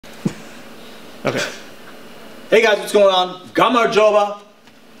Okay. Hey guys, what's going on? Gamar Joba.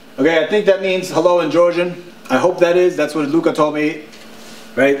 Okay, I think that means hello in Georgian. I hope that is. That's what Luca told me.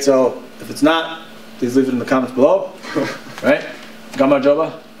 Right? So if it's not, please leave it in the comments below. Right? Gamar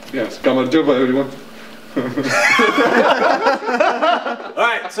Joba. Yes, Gamar Joba, everyone.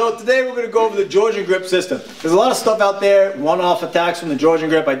 Alright, so today we're going to go over the Georgian grip system. There's a lot of stuff out there, one-off attacks from the Georgian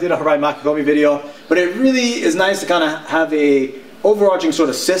grip. I did a Harai Makikomi video, but it really is nice to kind of have a overarching sort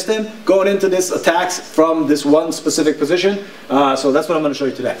of system going into this attacks from this one specific position. So that's what I'm going to show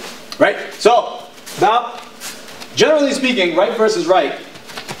you today. Right? So, now, generally speaking, right versus right.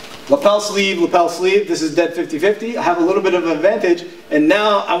 Lapel sleeve, this is dead 50-50. I have a little bit of an advantage, and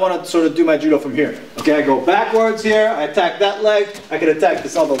now I want to sort of do my judo from here. Okay, I go backwards here, I attack that leg, I can attack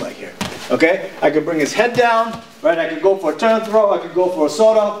this other leg here. Okay, I could bring his head down, right? I could go for a turn throw, I could go for a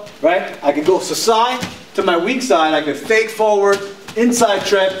soto, right? I could go sasai to my weak side, I could fake forward, inside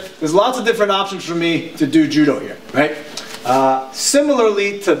trip. There's lots of different options for me to do judo here, right?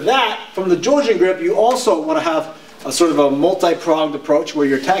 Similarly to that, from the Georgian grip, you also want to have a sort of a multi-pronged approach where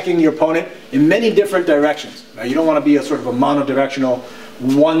you're attacking your opponent in many different directions. Right? You don't want to be a sort of a monodirectional,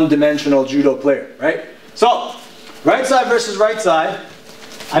 one-dimensional judo player, right? So, right side versus right side.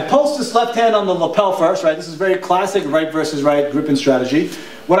 I post this left hand on the lapel first, right? This is very classic right versus right gripping strategy.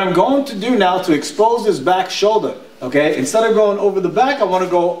 What I'm going to do now to expose this back shoulder, okay? Instead of going over the back, I want to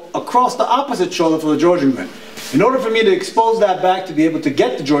go across the opposite shoulder for the Georgian grip. In order for me to expose that back to be able to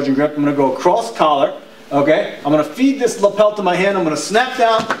get the Georgian grip, I'm going to go across collar. Okay, I'm going to feed this lapel to my hand, I'm going to snap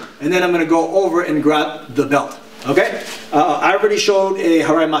down, and then I'm going to go over and grab the belt. Okay, I already showed a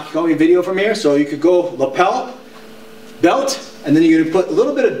Harai Makikomi video from here, so you could go lapel, belt, and then you're going to put a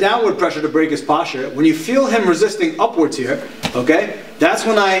little bit of downward pressure to break his posture. When you feel him resisting upwards here, okay, that's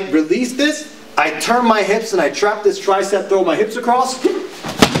when I release this, I turn my hips and I trap this tricep, throw my hips across,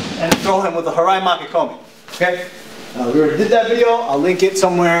 and throw him with a Harai Makikomi. Okay, we already did that video, I'll link it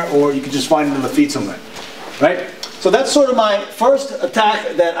somewhere, or you can just find it in the feed somewhere. Right? So that's sort of my first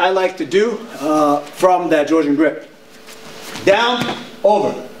attack that I like to do from that Georgian grip. Down,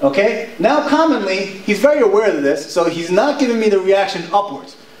 over. Okay? Now commonly, he's very aware of this, so he's not giving me the reaction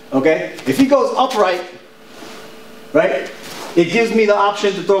upwards. Okay? If he goes upright, right, it gives me the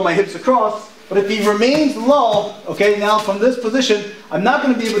option to throw my hips across, but if he remains low, okay, now from this position, I'm not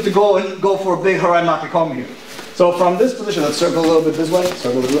going to be able to go for a big Harai Makikomi here. So from this position, let's circle a little bit this way,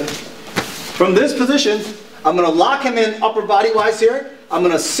 circle this way. From this position, I'm going to lock him in upper body wise here. I'm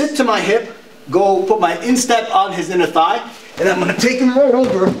going to sit to my hip, go put my instep on his inner thigh, and I'm going to take him right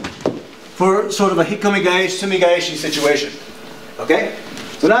over for sort of a hikomi-gaeshi, sumi-gaeshi situation. Okay?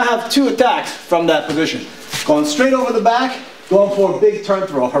 So now I have two attacks from that position. Going straight over the back, going for a big turn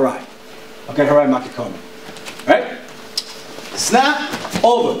throw, Harai. Okay, Harai Makikomi. Right? Snap,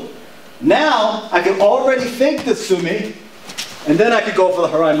 over. Now I can already fake the sumi, and then I could go for the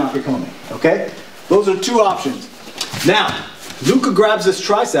Harai Makikomi. Okay? Those are two options. Now, Luca grabs this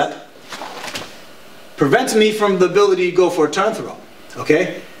tricep, prevents me from the ability to go for a turn throw.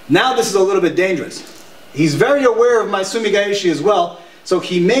 Okay? Now this is a little bit dangerous. He's very aware of my sumi-gaeshi as well, so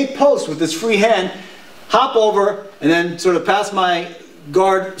he may post with this free hand, hop over, and then sort of pass my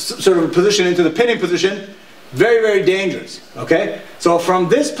guard sort of position into the pinning position. Very, very dangerous. Okay? So from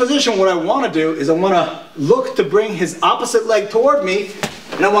this position, what I want to do is I want to look to bring his opposite leg toward me,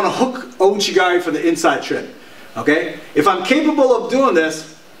 and I want to hook ouchigari for the inside trip. Okay? If I'm capable of doing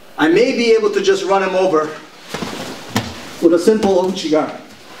this, I may be able to just run him over with a simple ouchigari.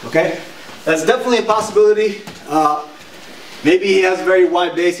 Okay? That's definitely a possibility. Maybe he has a very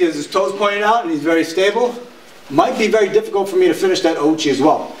wide base, he has his toes pointed out, and he's very stable. Might be very difficult for me to finish that ouchi as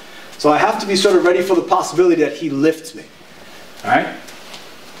well. So I have to be sort of ready for the possibility that he lifts me. Alright?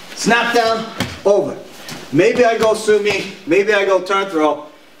 Snap down, over. Maybe I go sumi, maybe I go turn throw.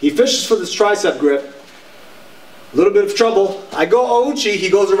 He fishes for this tricep grip. A little bit of trouble. I go ouchi, he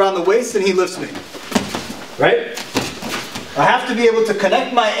goes around the waist and he lifts me. Right? I have to be able to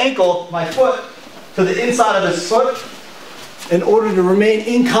connect my ankle, my foot, to the inside of his foot in order to remain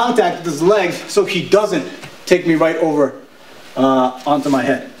in contact with his leg so he doesn't take me right over onto my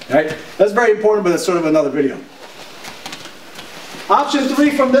head. Right? That's very important, but that's sort of another video. Option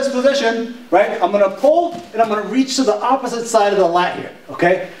 3 from this position, right? I'm going to pull and I'm going to reach to the opposite side of the lat here.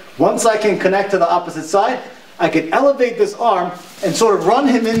 Okay? Once I can connect to the opposite side, I can elevate this arm and sort of run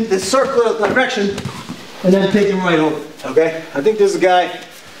him in this circular direction and then take him right over. Okay? I think there's a guy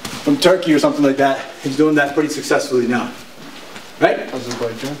from Turkey or something like that. He's doing that pretty successfully now. Right?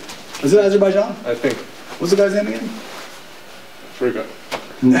 Azerbaijan. Is it Azerbaijan? I think. What's the guy's name again? Forgot.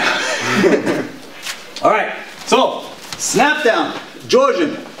 No. Alright, so snap down,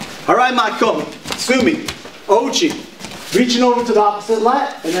 Georgian, Harai Makomi, Sumi, Ochi, reaching over to the opposite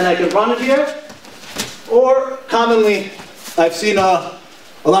lat, and then I can run it here. Or commonly, I've seen a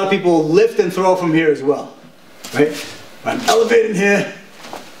lot of people lift and throw from here as well, right? I'm elevating here,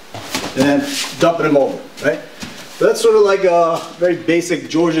 and then dumping them over, right? So that's sort of like a very basic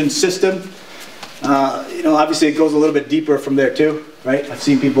Georgian system. You know, obviously it goes a little bit deeper from there too, right? I've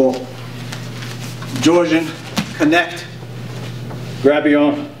seen people Georgian connect, grab your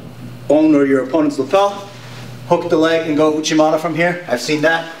own or your opponent's lapel, hook the leg and go Uchimata from here. I've seen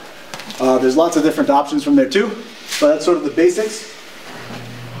that. There's lots of different options from there too, but that's sort of the basics.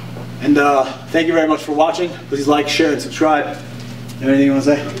 And thank you very much for watching. Please like, share, and subscribe. Anything you want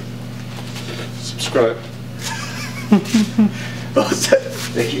to say? Subscribe.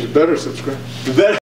 Thank you. You better subscribe. You better.